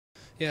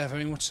Yeah,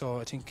 very much so.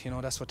 I think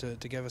that's what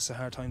they gave us a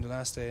hard time the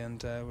last day,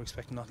 and we're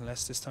expecting nothing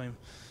less this time.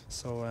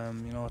 So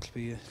it'll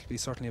be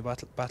certainly a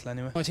battle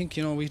anyway. I think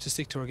we have to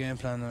stick to our game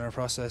plan and our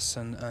process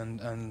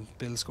and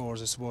build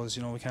scores. I suppose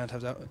we can't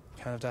have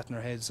that in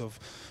our heads of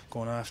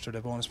going after the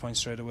bonus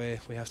points straight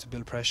away. We have to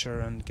build pressure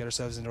and get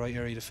ourselves in the right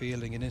area of the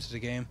field and get into the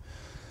game.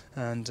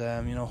 And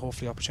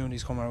hopefully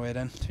opportunities come our way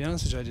then. To be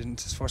honest with you, I didn't.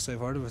 It's the first I've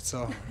heard of it,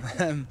 so.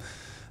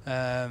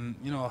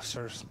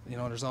 Sure,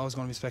 there's always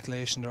going to be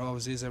speculation. There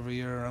always is every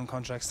year around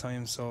contracts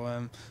time. So,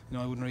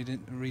 I wouldn't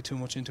read too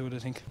much into it. I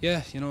think. Yeah,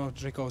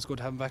 Drico was good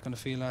to have him back on the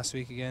field last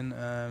week again.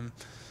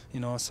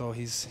 So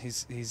he's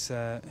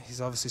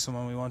obviously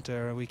someone we want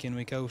there week in,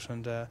 week out,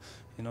 and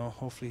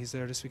hopefully he's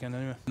there this weekend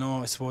anyway.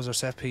 I suppose our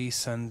set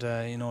piece and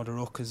the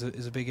ruck is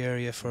a big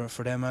area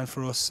for them and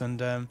for us, and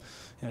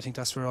I think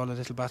that's where all the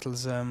little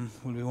battles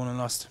will be won and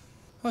lost.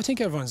 I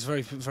think everyone's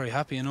very, very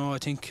happy. I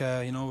think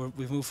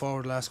we've moved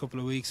forward the last couple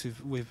of weeks.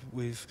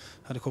 We've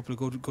had a couple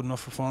of good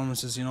enough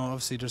performances.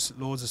 Obviously there's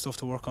loads of stuff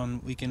to work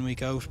on week in,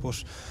 week out.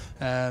 But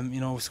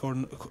we scored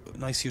a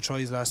nice few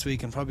tries last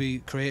week and probably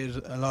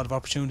created a lot of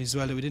opportunities as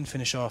well that we didn't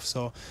finish off.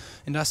 So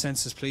in that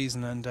sense, it's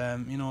pleasing. And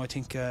I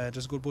think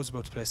there's a good buzz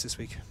about the place this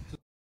week.